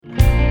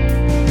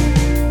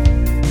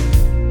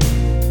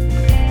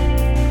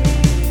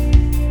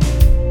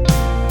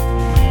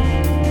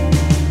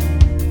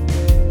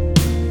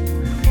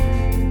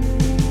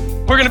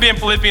be in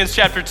Philippians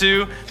chapter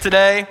 2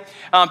 today,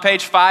 on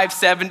page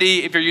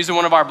 570, if you're using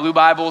one of our blue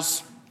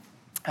Bibles.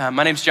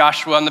 My name's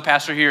Joshua. I'm the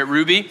pastor here at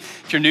Ruby.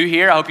 If you're new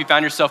here, I hope you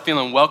found yourself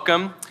feeling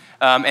welcome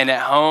and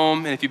at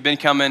home. And if you've been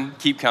coming,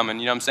 keep coming.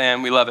 You know what I'm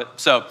saying? We love it.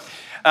 So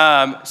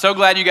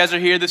glad you guys are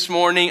here this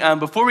morning.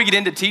 Before we get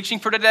into teaching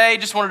for today,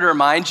 just wanted to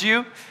remind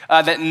you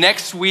that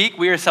next week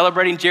we are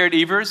celebrating Jared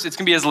Evers. It's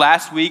going to be his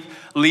last week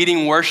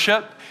leading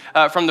worship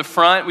from the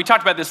front. We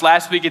talked about this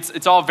last week.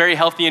 It's all very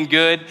healthy and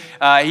good.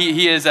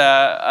 He is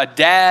a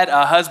dad,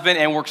 a husband,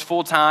 and works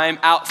full-time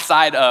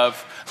outside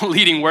of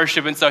leading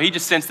worship. And so he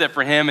just sensed that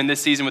for him in this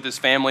season with his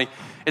family,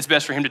 it's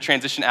best for him to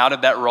transition out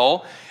of that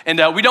role. And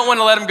we don't want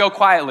to let him go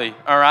quietly,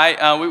 all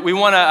right? We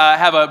want to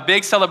have a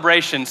big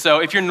celebration. So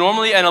if you're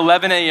normally an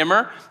 11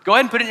 a.m.er, go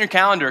ahead and put it in your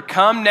calendar.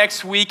 Come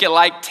next week at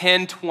like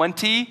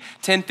 10:20,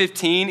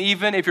 10:15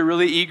 even, if you're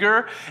really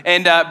eager.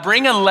 And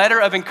bring a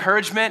letter of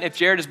encouragement. If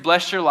Jared has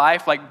blessed your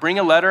life, bring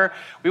a letter.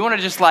 We want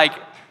to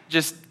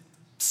just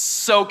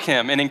soak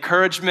him in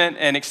encouragement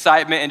and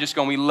excitement and just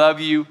going, we love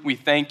you, we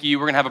thank you.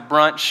 We're going to have a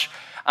brunch.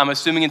 I'm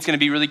assuming it's going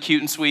to be really cute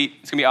and sweet.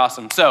 It's going to be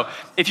awesome. So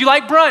if you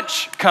like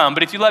brunch, come.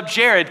 But if you love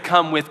Jared,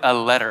 come with a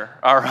letter,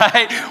 all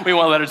right? We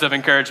want letters of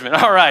encouragement,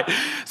 all right?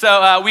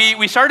 So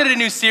we started a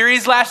new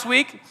series last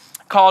week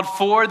called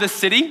For the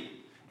City.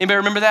 Anybody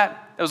remember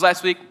that? That was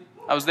last week.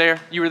 I was there.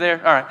 You were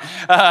there? All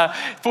right.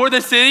 For the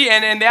City.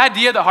 And the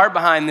idea, the heart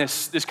behind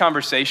this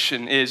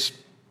conversation is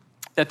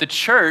that the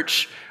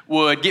church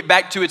would get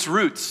back to its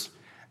roots.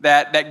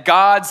 That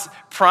God's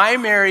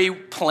primary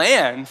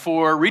plan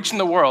for reaching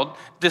the world,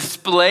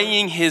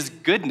 displaying his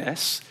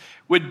goodness,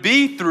 would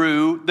be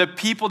through the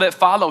people that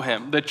follow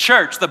him, the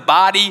church, the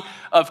body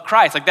of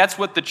Christ. That's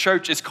what the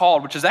church is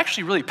called, which is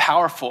actually really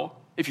powerful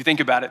if you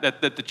think about it,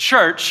 that the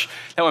church,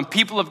 that when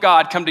people of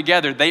God come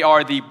together, they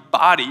are the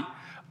body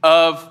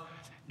of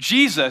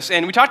Jesus.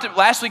 And we talked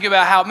last week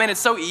about how,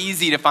 it's so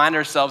easy to find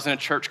ourselves in a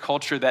church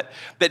culture that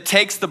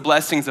takes the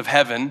blessings of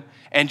heaven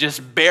and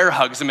just bear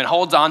hugs them and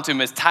holds on to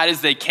them as tight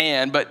as they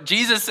can. But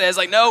Jesus says,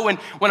 no,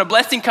 when a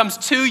blessing comes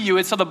to you,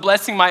 it's so the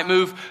blessing might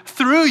move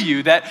through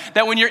you.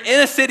 That when you're in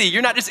a city,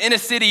 you're not just in a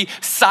city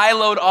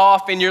siloed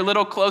off in your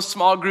little close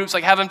small groups,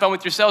 having fun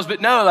with yourselves,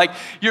 but no,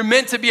 you're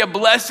meant to be a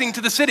blessing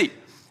to the city.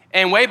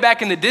 And way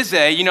back in the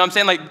Dizay, you know what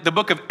I'm saying, the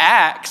book of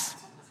Acts,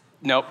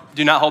 nope,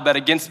 do not hold that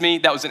against me.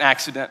 That was an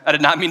accident. I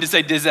did not mean to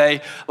say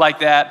Dizay like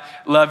that.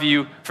 Love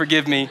you,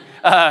 forgive me.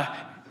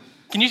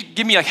 Can you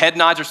give me head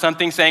nods or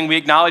something saying, we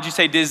acknowledge you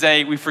say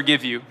Dizay, we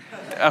forgive you?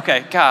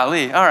 Okay,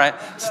 golly, all right.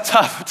 It's a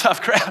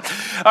tough crowd.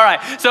 All right,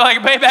 so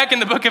way back in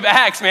the book of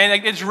Acts,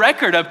 it's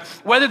record of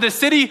whether the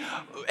city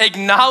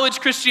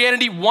acknowledged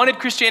Christianity, wanted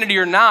Christianity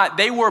or not,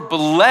 they were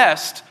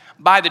blessed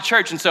by the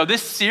church. And so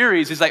this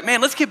series is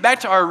let's get back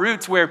to our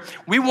roots where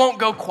we won't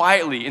go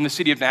quietly in the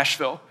city of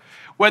Nashville.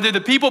 Whether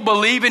the people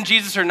believe in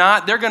Jesus or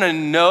not, they're gonna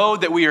know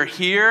that we are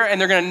here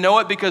and they're gonna know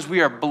it because we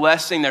are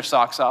blessing their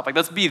socks off.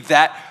 Let's be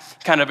that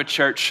kind of a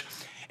church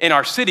in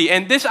our city.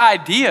 And this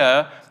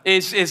idea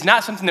is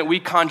not something that we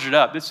conjured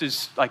up. This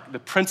is the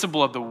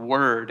principle of the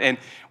word. And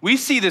we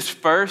see this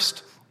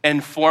first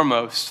and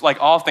foremost,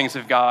 all things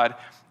of God,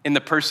 in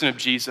the person of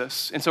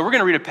Jesus. And so we're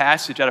gonna read a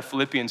passage out of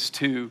Philippians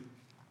 2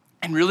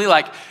 and really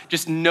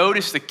just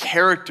notice the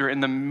character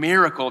and the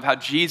miracle of how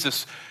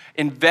Jesus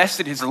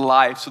invested his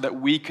life so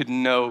that we could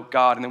know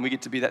God, and then we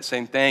get to be that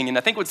same thing. And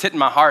I think what's hitting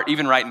my heart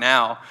even right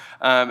now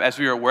as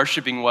we were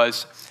worshiping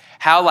was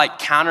how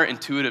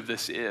counterintuitive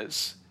this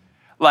is.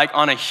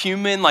 On a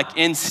human,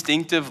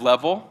 instinctive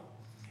level,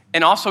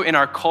 and also in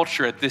our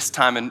culture at this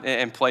time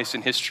and place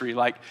in history,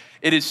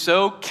 it is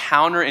so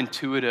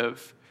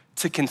counterintuitive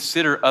to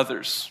consider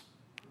others.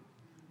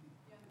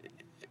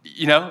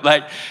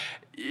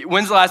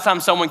 When's the last time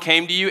someone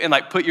came to you and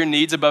put your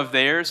needs above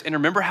theirs? And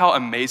remember how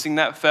amazing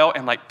that felt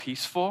and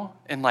peaceful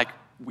and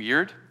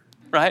weird,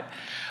 right?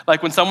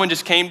 When someone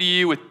just came to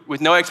you with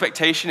no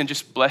expectation and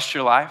just blessed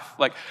your life.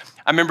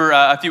 I remember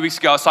a few weeks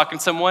ago, I was talking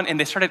to someone and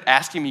they started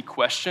asking me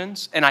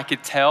questions and I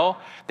could tell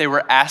they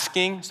were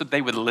asking so that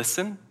they would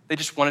listen. They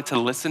just wanted to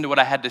listen to what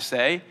I had to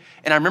say.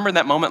 And I remember in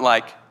that moment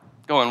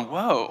going,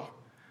 whoa,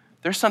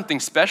 there's something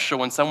special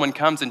when someone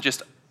comes and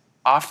just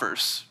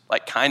offers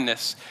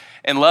kindness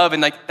and love.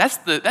 And that's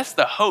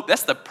the hope,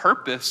 that's the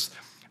purpose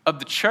of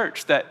the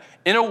church, that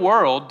in a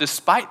world,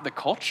 despite the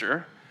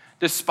culture,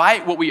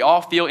 despite what we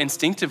all feel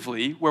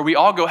instinctively, where we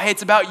all go, hey,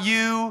 it's about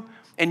you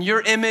and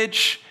your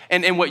image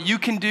and what you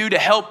can do to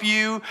help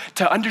you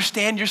to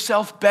understand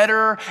yourself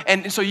better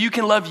and so you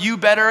can love you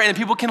better and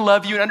people can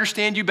love you and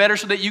understand you better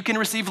so that you can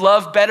receive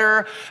love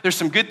better. There's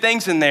some good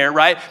things in there,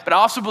 right? But I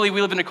also believe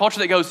we live in a culture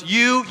that goes,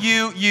 you.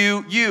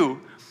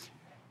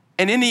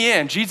 And in the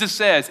end, Jesus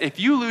says, if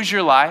you lose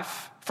your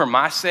life for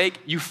my sake,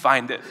 you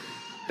find it.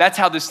 That's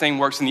how this thing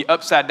works in the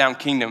upside down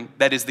kingdom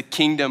that is the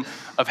kingdom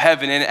of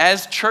heaven. And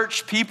as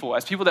church people,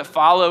 as people that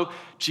follow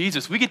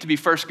Jesus, we get to be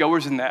first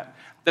goers in that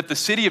the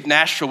city of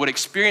Nashville would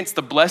experience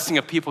the blessing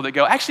of people that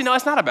go, actually, no,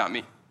 it's not about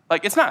me.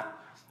 It's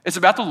not. It's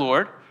about the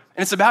Lord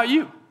and it's about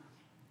you.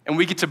 and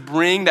we get to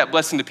bring that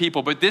blessing to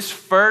people. But this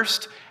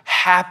first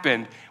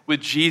happened with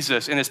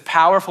Jesus in this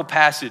powerful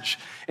passage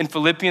in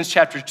Philippians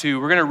chapter 2.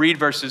 We're gonna read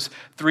verses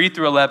 3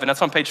 through 11.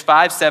 That's on page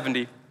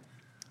 570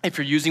 if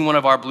you're using one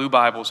of our blue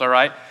Bibles, all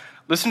right?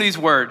 Listen to these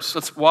words.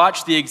 Let's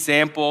watch the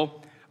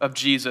example of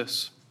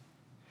Jesus.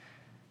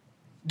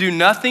 Do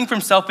nothing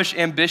from selfish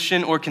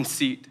ambition or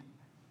conceit,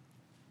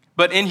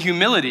 but in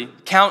humility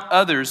count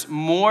others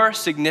more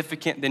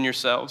significant than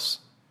yourselves,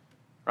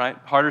 right?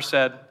 Harder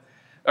said,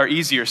 or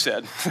easier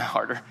said,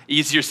 harder,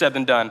 easier said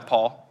than done,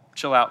 Paul.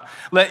 Chill out.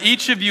 Let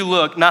each of you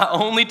look not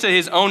only to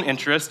his own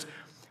interest,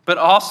 but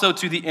also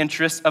to the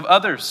interest of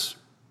others.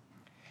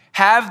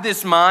 Have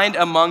this mind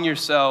among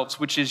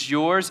yourselves, which is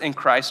yours in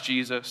Christ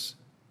Jesus.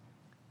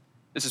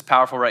 This is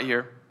powerful right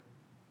here.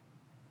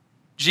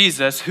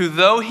 Jesus, who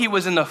though he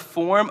was in the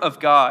form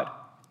of God,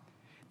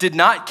 did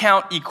not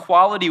count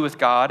equality with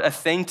God a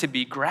thing to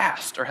be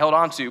grasped or held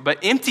onto, but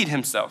emptied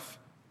himself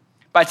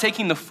by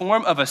taking the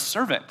form of a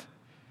servant,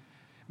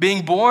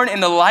 being born in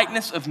the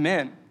likeness of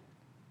men.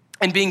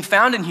 And being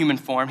found in human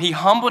form, he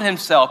humbled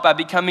himself by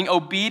becoming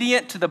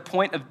obedient to the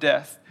point of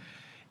death,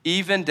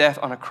 even death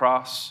on a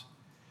cross.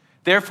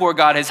 Therefore,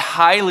 God has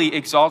highly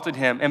exalted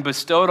him and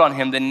bestowed on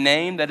him the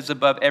name that is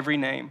above every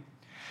name,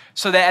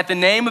 so that at the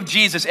name of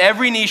Jesus,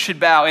 every knee should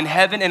bow in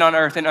heaven and on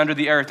earth and under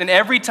the earth, and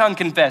every tongue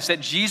confess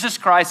that Jesus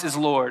Christ is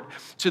Lord,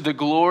 to the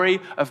glory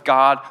of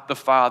God the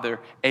Father.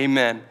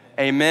 Amen.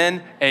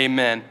 Amen.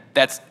 Amen.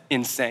 That's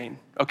insane.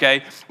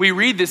 Okay, we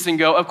read this and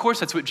go, of course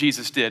that's what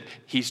Jesus did.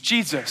 He's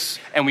Jesus,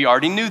 and we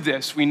already knew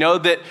this. We know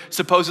that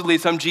supposedly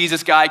some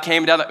Jesus guy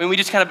came down, and we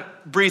just kind of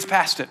breeze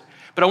past it.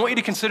 But I want you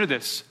to consider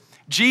this.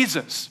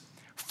 Jesus,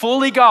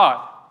 fully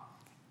God,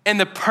 in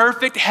the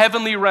perfect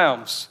heavenly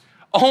realms,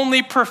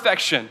 only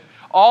perfection,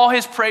 all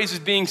his praises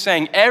being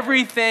sang,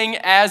 everything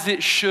as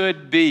it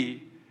should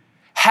be,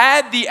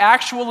 had the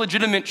actual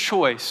legitimate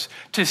choice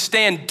to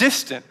stand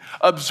distant,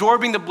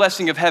 absorbing the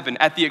blessing of heaven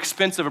at the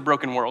expense of a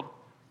broken world.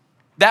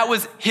 That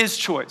was his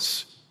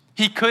choice.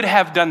 He could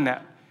have done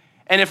that.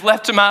 And if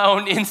left to my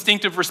own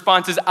instinctive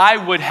responses, I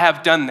would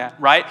have done that,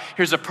 right?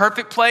 Here's a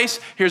perfect place,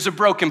 here's a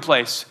broken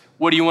place.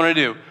 What do you want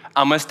to do?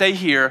 I'm gonna stay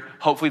here.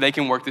 Hopefully they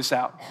can work this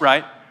out,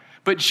 right?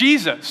 But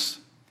Jesus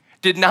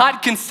did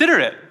not consider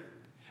it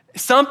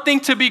something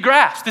to be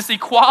grasped, this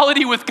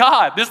equality with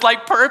God, this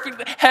like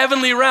perfect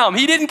heavenly realm.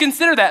 He didn't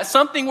consider that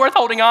something worth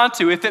holding on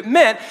to if it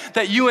meant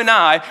that you and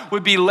I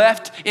would be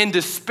left in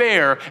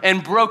despair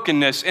and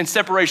brokenness and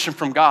separation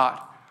from God.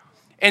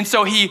 And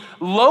so he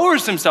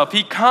lowers himself.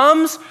 He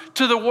comes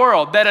to the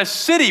world that a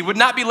city would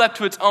not be left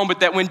to its own, but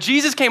that when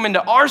Jesus came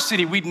into our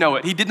city, we'd know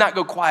it. He did not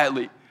go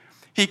quietly.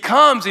 He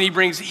comes and he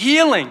brings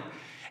healing.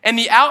 And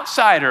the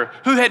outsider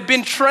who had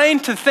been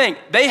trained to think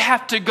they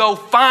have to go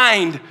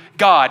find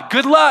God.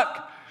 Good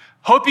luck.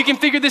 Hope you can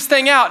figure this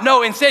thing out.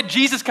 No, instead,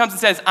 Jesus comes and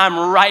says,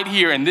 I'm right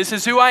here, and this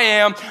is who I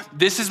am.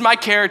 This is my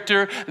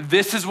character.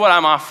 This is what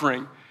I'm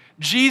offering.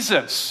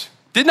 Jesus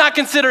did not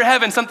consider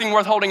heaven something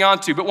worth holding on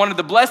to, but wanted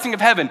the blessing of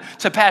heaven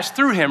to pass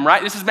through him,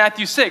 right? This is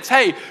Matthew 6.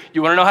 Hey,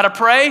 you want to know how to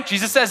pray?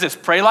 Jesus says this,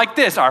 pray like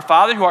this. Our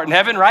Father who art in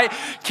heaven, right?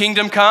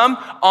 Kingdom come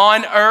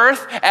on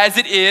earth as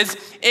it is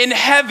in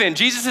heaven.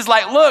 Jesus is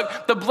like,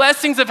 look, the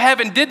blessings of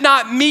heaven did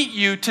not meet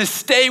you to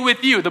stay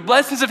with you. The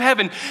blessings of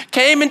heaven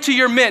came into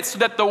your midst so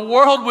that the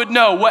world would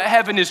know what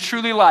heaven is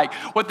truly like,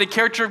 what the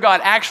character of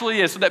God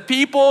actually is, so that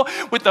people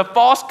with the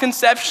false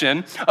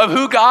conception of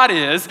who God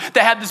is,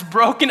 that had this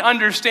broken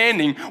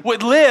understanding,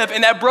 would live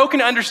in that broken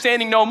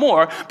understanding no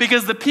more,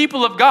 because the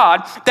people of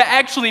God that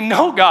actually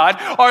know God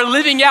are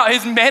living out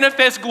his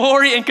manifest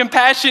glory and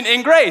compassion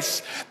and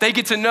grace. They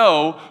get to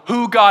know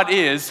who God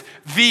is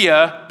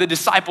via the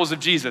disciples of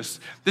Jesus.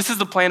 This is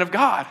the plan of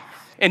God.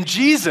 And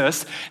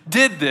Jesus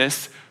did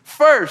this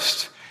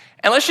first.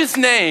 And let's just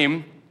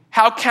name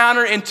how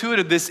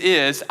counterintuitive this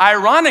is,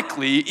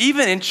 ironically,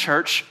 even in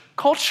church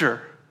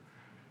culture.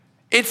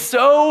 It's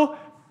so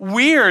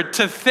weird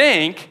to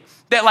think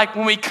that like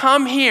when we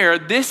come here,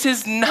 this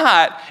is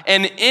not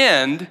an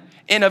end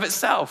in of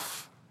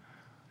itself.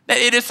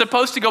 It is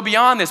supposed to go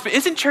beyond this, but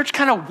isn't church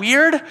kind of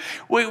weird?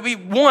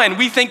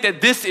 We think that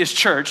this is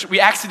church. We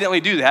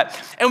accidentally do that.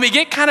 And we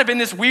get kind of in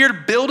this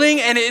weird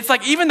building, and it's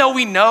like, even though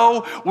we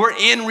know we're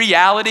in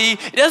reality,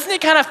 doesn't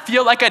it kind of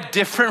feel like a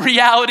different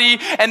reality?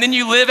 And then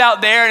you live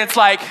out there, and it's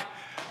like,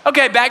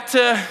 okay, back to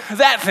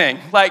that thing.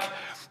 Like,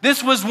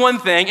 this was one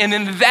thing, and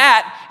then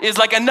that is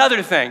like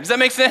another thing. Does that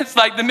make sense?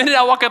 Like, the minute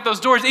I walk out those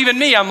doors, even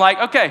me, I'm like,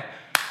 okay,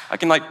 I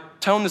can like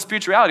tone the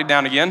spirituality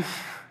down again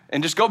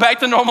and just go back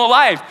to normal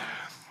life.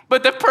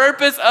 But the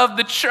purpose of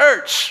the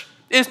church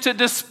is to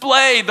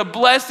display the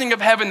blessing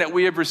of heaven that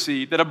we have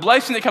received, that a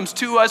blessing that comes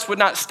to us would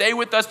not stay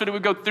with us, but it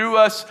would go through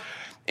us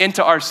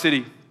into our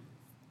city.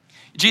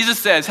 Jesus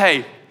says,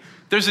 hey,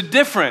 there's a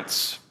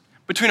difference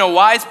between a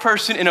wise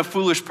person and a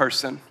foolish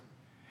person.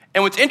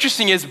 And what's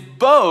interesting is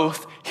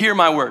both hear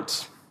my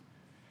words.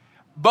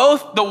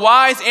 Both the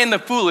wise and the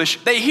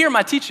foolish, they hear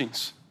my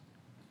teachings.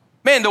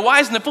 Man, the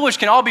wise and the foolish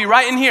can all be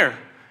right in here.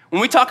 When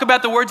we talk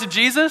about the words of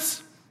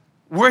Jesus,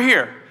 we're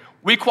here.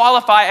 We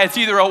qualify as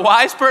either a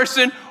wise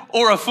person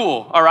or a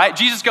fool, all right?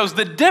 Jesus goes,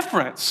 the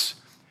difference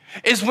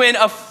is when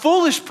a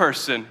foolish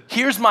person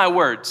hears my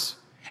words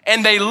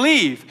and they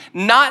leave,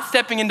 not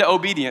stepping into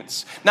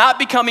obedience, not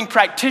becoming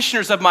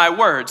practitioners of my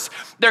words.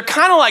 They're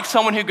kind of like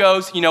someone who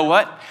goes, you know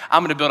what?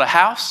 I'm gonna build a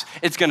house.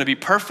 It's gonna be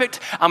perfect.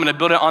 I'm gonna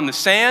build it on the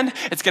sand.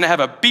 It's gonna have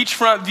a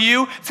beachfront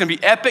view. It's gonna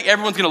be epic.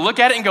 Everyone's gonna look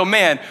at it and go,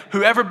 man,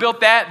 whoever built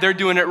that, they're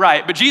doing it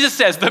right. But Jesus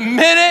says, the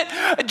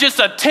minute just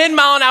a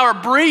 10-mile-an-hour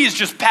breeze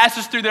just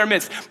passes through their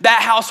midst,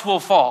 that house will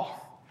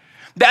fall.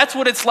 That's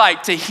what it's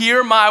like to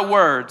hear my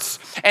words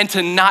and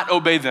to not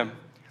obey them.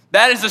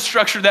 That is a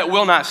structure that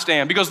will not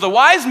stand, because the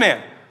wise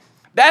man,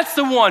 that's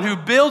the one who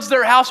builds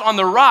their house on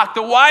the rock.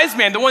 The wise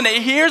man, the one that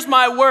hears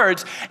my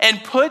words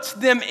and puts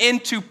them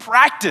into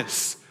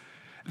practice.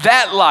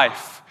 That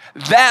life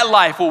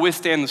will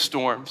withstand the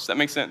storms. That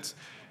makes sense?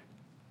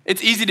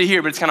 It's easy to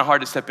hear, but it's kind of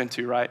hard to step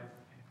into, right?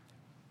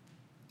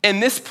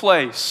 In this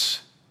place,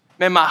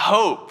 man, my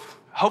hope,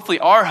 hopefully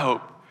our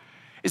hope,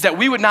 is that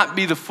we would not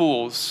be the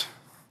fools.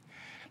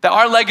 That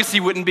our legacy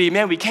wouldn't be,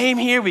 man, we came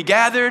here, we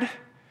gathered.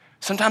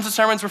 Sometimes the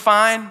sermons were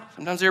fine.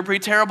 Sometimes they were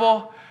pretty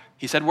terrible.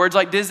 He said words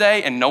like dizzy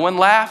and no one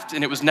laughed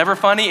and it was never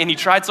funny and he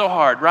tried so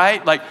hard,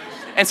 right?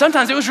 And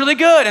sometimes it was really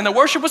good and the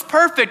worship was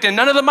perfect and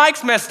none of the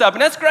mics messed up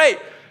and that's great.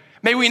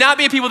 May we not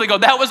be a people that go,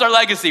 that was our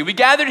legacy. We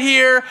gathered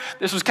here,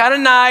 this was kind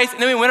of nice,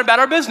 and then we went about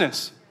our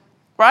business,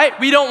 right?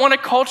 We don't want a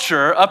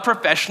culture of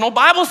professional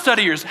Bible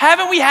studiers.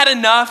 Haven't we had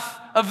enough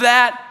of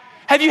that?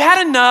 Have you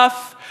had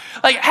enough?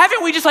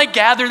 Haven't we just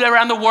gathered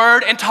around the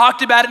word and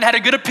talked about it and had a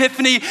good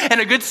epiphany and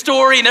a good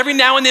story, and every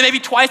now and then, maybe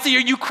twice a year,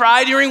 you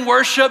cry during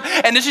worship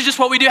and this is just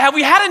what we do? Have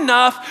we had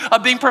enough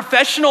of being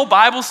professional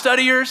Bible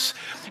studiers?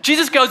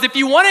 Jesus goes, if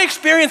you want to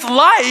experience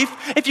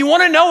life, if you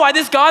want to know why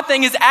this God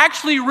thing is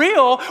actually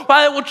real,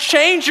 why it will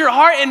change your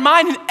heart and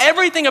mind and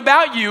everything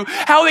about you,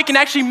 how it can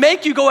actually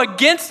make you go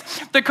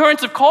against the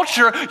currents of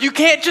culture, you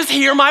can't just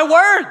hear my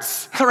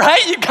words,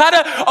 right? You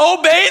gotta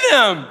obey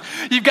them.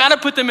 You've gotta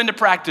put them into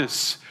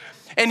practice.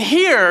 And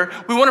here,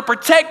 we want to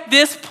protect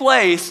this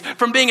place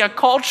from being a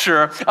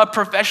culture of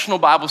professional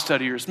Bible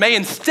studiers. May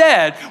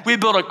instead, we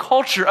build a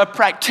culture of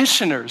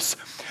practitioners.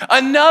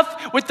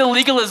 Enough with the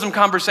legalism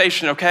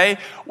conversation, okay?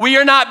 We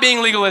are not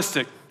being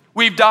legalistic.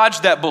 We've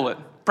dodged that bullet,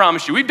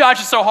 promise you. We've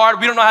dodged it so hard,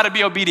 we don't know how to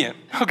be obedient,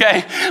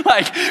 okay?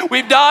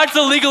 We've dodged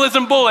the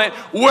legalism bullet,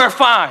 we're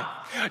fine.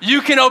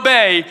 You can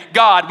obey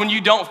God when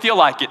you don't feel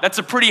like it. That's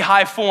a pretty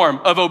high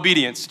form of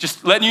obedience,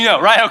 just letting you know,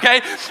 right,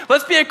 okay?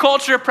 Let's be a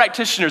culture of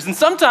practitioners. And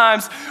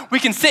sometimes we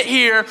can sit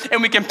here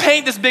and we can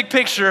paint this big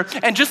picture,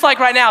 and just like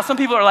right now, some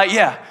people are like,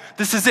 yeah,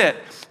 this is it.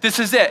 This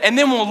is it. And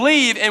then we'll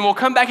leave and we'll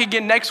come back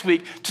again next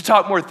week to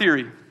talk more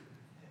theory.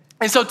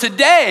 And so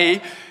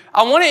today,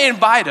 I want to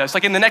invite us,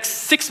 in the next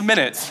 6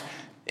 minutes,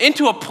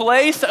 into a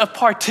place of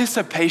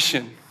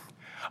participation,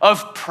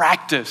 of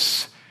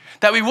practice,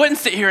 that we wouldn't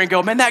sit here and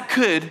go, man, that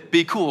could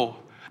be cool.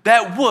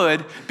 That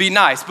would be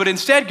nice. But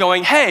instead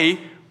going, hey,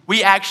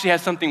 we actually have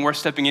something worth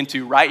stepping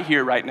into right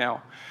here, right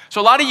now. So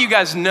a lot of you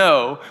guys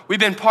know, we've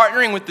been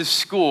partnering with this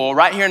school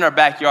right here in our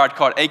backyard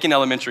called Aiken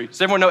Elementary.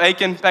 Does everyone know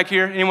Aiken back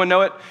here? Anyone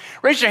know it?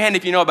 Raise your hand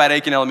if you know about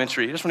Aiken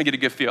Elementary. I just want to get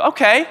a good feel.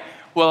 Okay,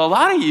 well, a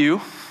lot of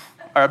you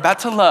are about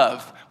to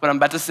love what I'm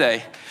about to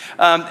say.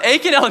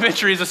 Aiken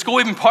Elementary is a school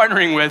we've been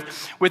partnering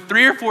with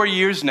 3 or 4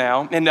 years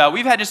now, and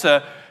we've had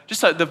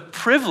the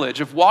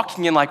privilege of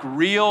walking in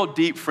real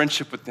deep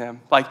friendship with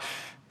them.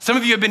 Some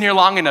of you have been here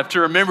long enough to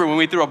remember when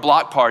we threw a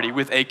block party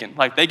with Aiken.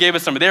 They gave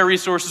us some of their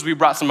resources, we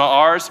brought some of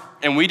ours,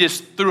 and we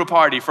just threw a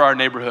party for our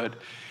neighborhood.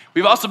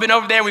 We've also been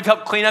over there and we've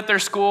helped clean up their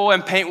school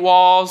and paint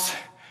walls.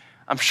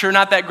 I'm sure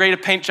not that great a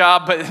paint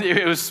job, but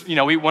it was,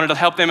 we wanted to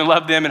help them and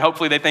love them, and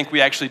hopefully they think we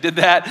actually did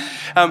that.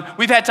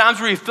 We've had times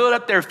where we filled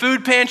up their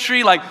food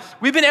pantry.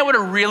 We've been able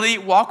to really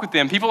walk with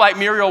them. People like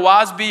Muriel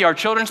Wasby, our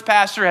children's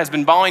pastor, has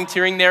been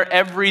volunteering there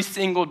every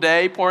single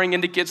day, pouring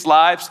into kids'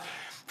 lives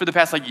for the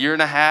past year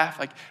and a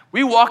half.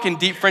 We walk in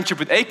deep friendship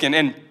with Aiken,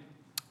 and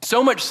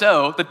so much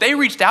so that they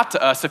reached out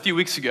to us a few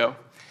weeks ago,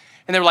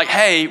 and they were like,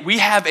 hey, we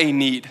have a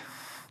need,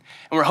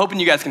 and we're hoping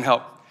you guys can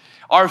help.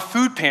 Our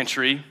food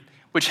pantry,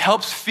 which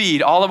helps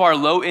feed all of our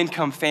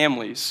low-income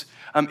families,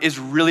 is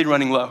really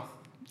running low,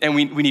 and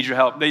we need your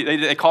help.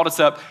 They called us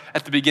up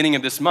at the beginning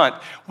of this month,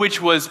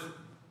 which was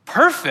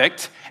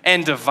perfect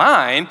and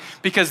divine,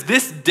 because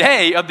this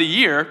day of the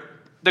year,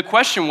 the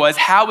question was,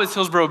 how is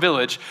Hillsboro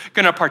Village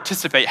gonna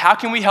participate? How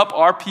can we help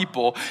our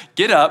people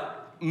get up,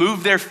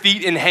 move their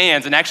feet and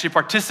hands, and actually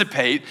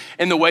participate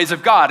in the ways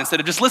of God instead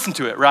of just listen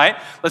to it, right?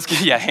 Let's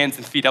get, hands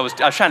and feet. I was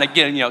trying to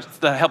get,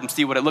 to help them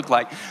see what it looked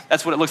like.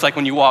 That's what it looks like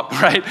when you walk,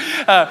 right?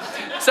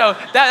 So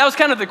that was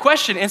kind of the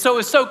question. And so it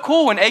was so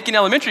cool when Aiken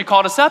Elementary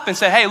called us up and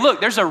said, hey,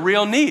 look, there's a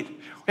real need.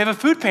 We have a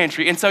food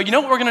pantry. And so you know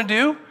what we're gonna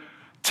do?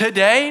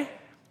 Today,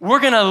 we're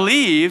gonna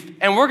leave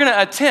and we're gonna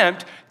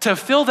attempt to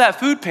fill that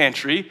food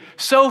pantry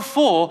so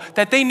full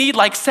that they need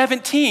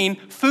 17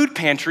 food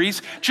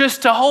pantries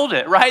just to hold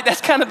it, right?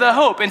 That's kind of the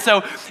hope. And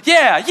so,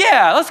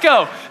 yeah, let's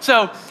go.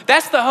 So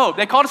that's the hope.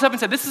 They called us up and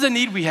said, this is a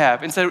need we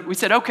have. And so we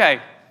said,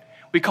 okay.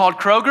 We called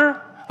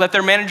Kroger, let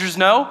their managers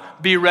know,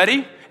 be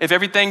ready. if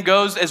everything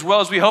goes as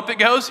well as we hope it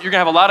goes, you're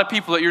gonna have a lot of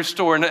people at your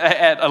store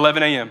at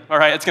 11 a.m., all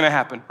right? It's gonna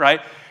happen,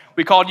 right?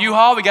 We called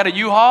U-Haul, we got a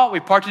U-Haul, we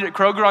parked it at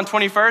Kroger on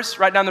 21st,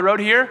 right down the road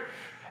here.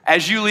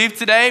 As you leave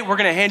today, we're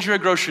gonna hand you a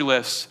grocery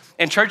list.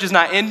 And church is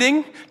not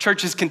ending,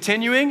 church is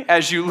continuing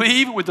as you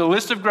leave with a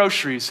list of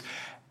groceries.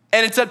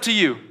 And it's up to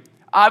you.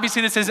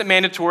 Obviously, this isn't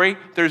mandatory.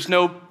 There's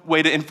no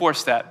way to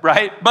enforce that,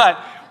 right?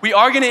 But we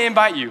are gonna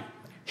invite you.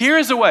 Here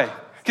is a way.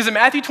 Because in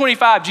Matthew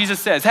 25, Jesus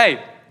says,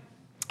 hey,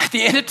 at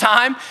the end of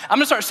time, I'm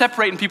gonna start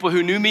separating people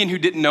who knew me and who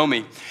didn't know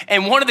me.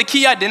 And one of the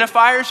key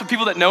identifiers for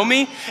people that know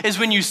me is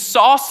when you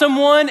saw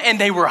someone and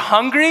they were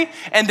hungry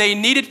and they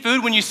needed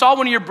food, when you saw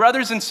one of your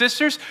brothers and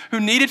sisters who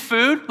needed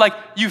food, like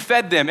you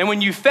fed them. And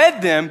when you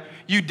fed them,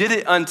 you did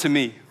it unto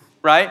me,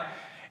 right?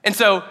 And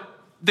so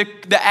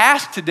the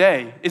ask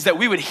today is that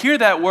we would hear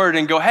that word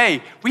and go,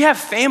 hey, we have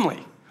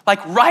family.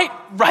 Like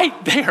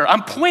right there.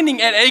 I'm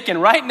pointing at Aiken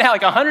right now,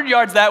 like 100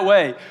 yards that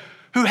way,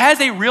 who has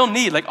a real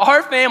need. Like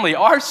our family,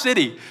 our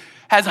city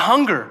has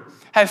hunger,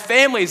 have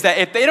families that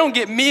if they don't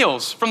get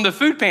meals from the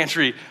food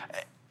pantry,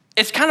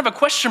 it's kind of a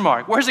question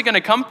mark. Where's it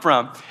gonna come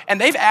from? And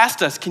they've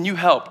asked us, can you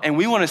help? And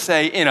we wanna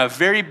say in a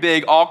very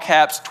big, all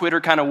caps,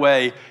 Twitter kind of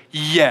way,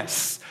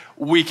 yes,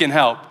 we can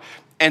help.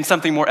 And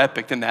something more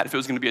epic than that if it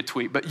was gonna be a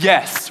tweet. But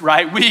yes,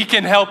 right, we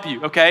can help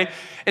you, okay?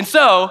 And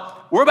so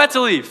we're about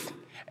to leave.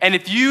 And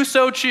if you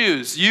so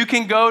choose, you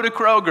can go to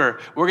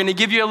Kroger. We're gonna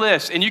give you a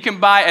list and you can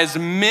buy as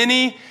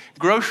many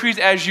groceries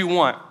as you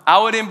want.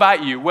 I would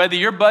invite you, whether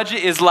your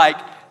budget is like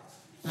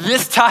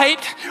this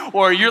tight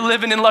or you're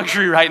living in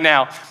luxury right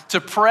now,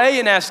 to pray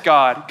and ask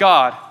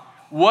God,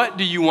 what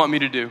do you want me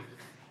to do?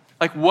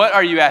 Like, what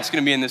are you asking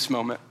of me in this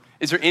moment?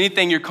 Is there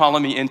anything you're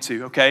calling me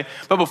into, okay?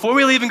 But before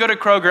we leave and go to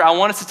Kroger, I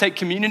want us to take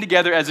communion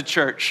together as a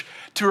church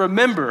to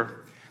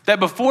remember that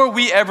before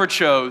we ever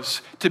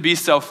chose to be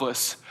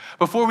selfless,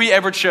 before we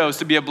ever chose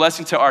to be a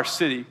blessing to our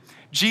city,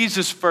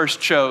 Jesus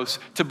first chose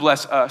to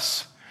bless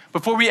us.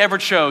 Before we ever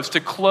chose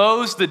to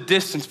close the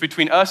distance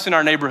between us and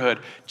our neighborhood,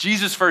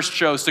 Jesus first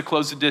chose to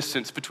close the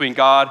distance between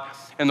God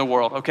and the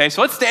world, okay?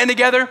 So let's stand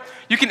together.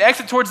 You can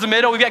exit towards the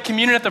middle. We've got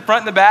communion at the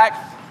front and the back.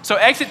 So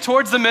exit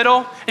towards the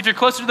middle. If you're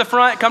closer to the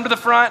front, come to the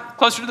front.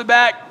 Closer to the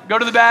back, go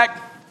to the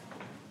back.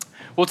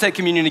 We'll take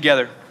communion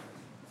together.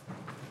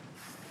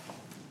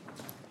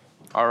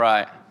 All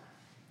right.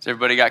 Has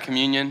everybody got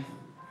communion?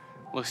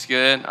 Looks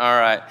good. All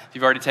right. If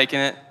you've already taken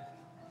it,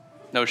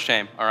 no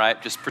shame, all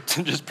right? Just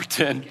pretend,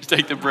 just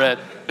take the bread,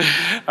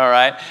 all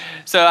right?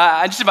 So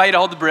I just invite you to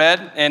hold the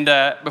bread, and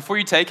before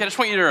you take it, I just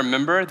want you to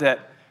remember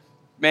that,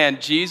 man,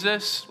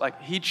 Jesus,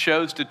 like he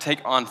chose to take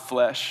on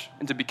flesh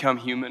and to become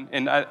human.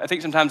 And I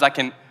think sometimes I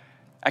can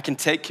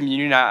take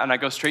communion and I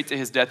go straight to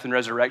his death and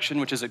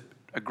resurrection, which is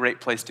a great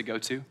place to go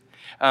to.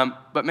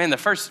 But man, the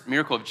first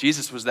miracle of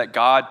Jesus was that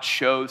God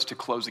chose to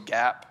close a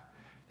gap,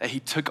 that he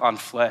took on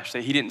flesh,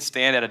 that he didn't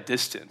stand at a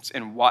distance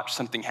and watch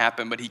something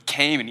happen, but he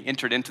came and he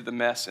entered into the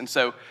mess. And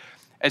so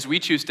as we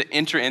choose to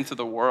enter into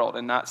the world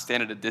and not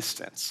stand at a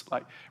distance,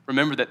 like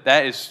remember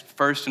that is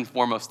first and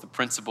foremost the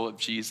principle of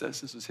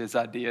Jesus. This was his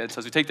idea. And so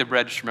as we take the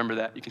bread, just remember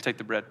that. You can take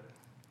the bread.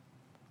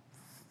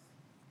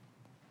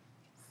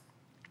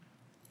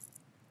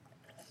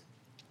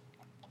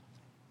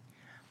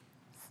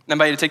 I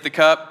invite you to take the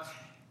cup.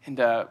 And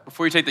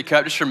before you take the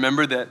cup, just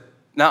remember that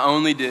not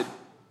only did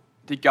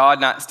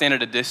God not stand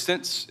at a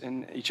distance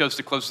and he chose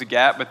to close the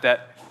gap, but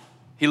that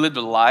he lived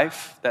a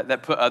life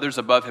that put others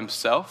above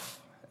himself,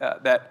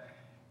 that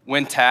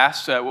when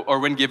tasked or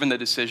when given the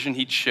decision,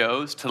 he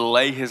chose to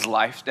lay his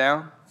life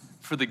down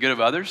for the good of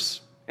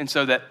others. And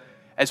so that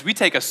as we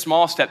take a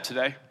small step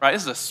today, right,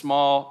 this is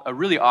a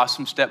really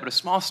awesome step, but a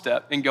small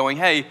step in going,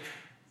 hey,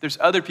 there's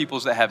other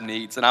peoples that have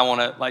needs, and I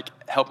want to like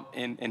help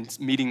in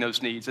meeting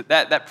those needs.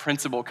 That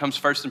principle comes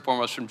first and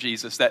foremost from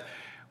Jesus, that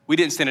we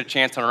didn't stand a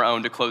chance on our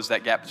own to close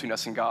that gap between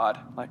us and God.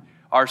 Like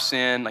our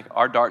sin, like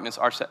our darkness,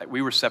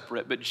 we were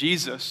separate. But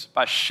Jesus,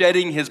 by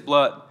shedding his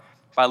blood,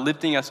 by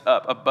lifting us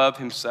up above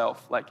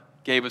himself, like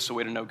gave us a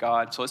way to know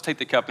God. So let's take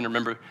the cup and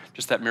remember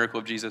just that miracle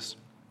of Jesus.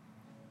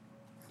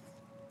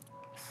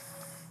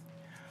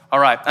 All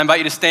right, I invite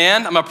you to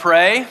stand. I'm gonna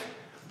pray.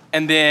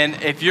 And then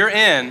if you're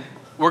in,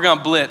 we're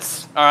gonna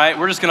blitz, all right?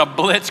 We're just gonna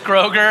blitz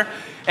Kroger.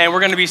 And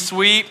we're gonna be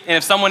sweet. And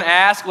if someone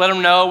asks, let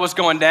them know what's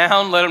going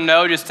down. Let them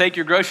know, just take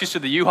your groceries to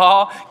the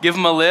U-Haul, give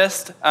them a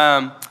list.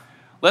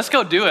 Let's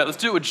go do it. Let's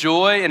do it with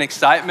joy and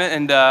excitement.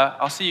 And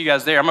I'll see you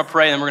guys there. I'm gonna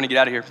pray and then we're gonna get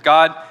out of here.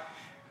 God,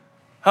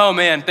 oh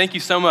man, thank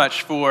you so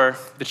much for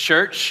the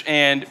church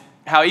and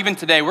how even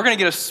today we're gonna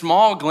get a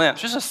small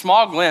glimpse, just a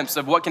small glimpse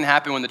of what can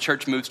happen when the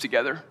church moves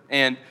together.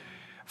 And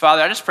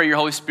Father, I just pray your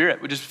Holy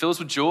Spirit would just fill us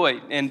with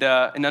joy and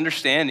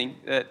understanding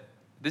that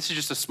this is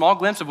just a small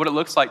glimpse of what it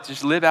looks like to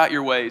just live out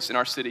your ways in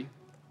our city.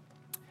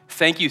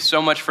 Thank you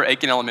so much for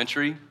Aiken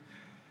Elementary.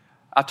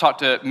 I've talked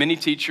to many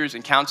teachers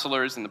and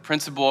counselors and the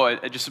principal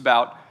just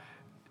about,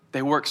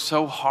 they work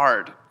so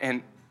hard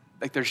and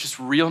like there's just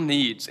real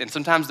needs and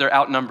sometimes they're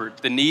outnumbered.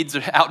 The needs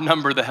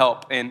outnumber the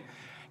help. And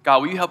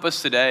God, will you help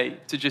us today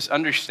to just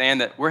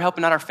understand that we're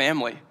helping out our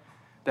family,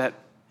 that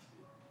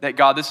that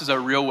God, this is a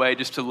real way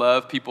just to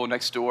love people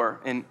next door.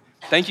 And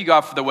thank you,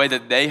 God, for the way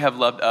that they have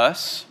loved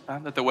us,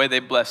 that the way they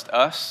blessed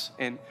us.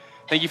 And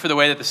thank you for the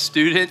way that the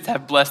students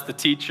have blessed the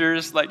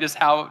teachers, like just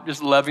how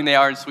just loving they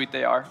are and sweet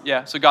they are.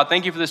 Yeah, so God,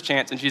 thank you for this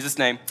chance. In Jesus'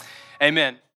 name, amen.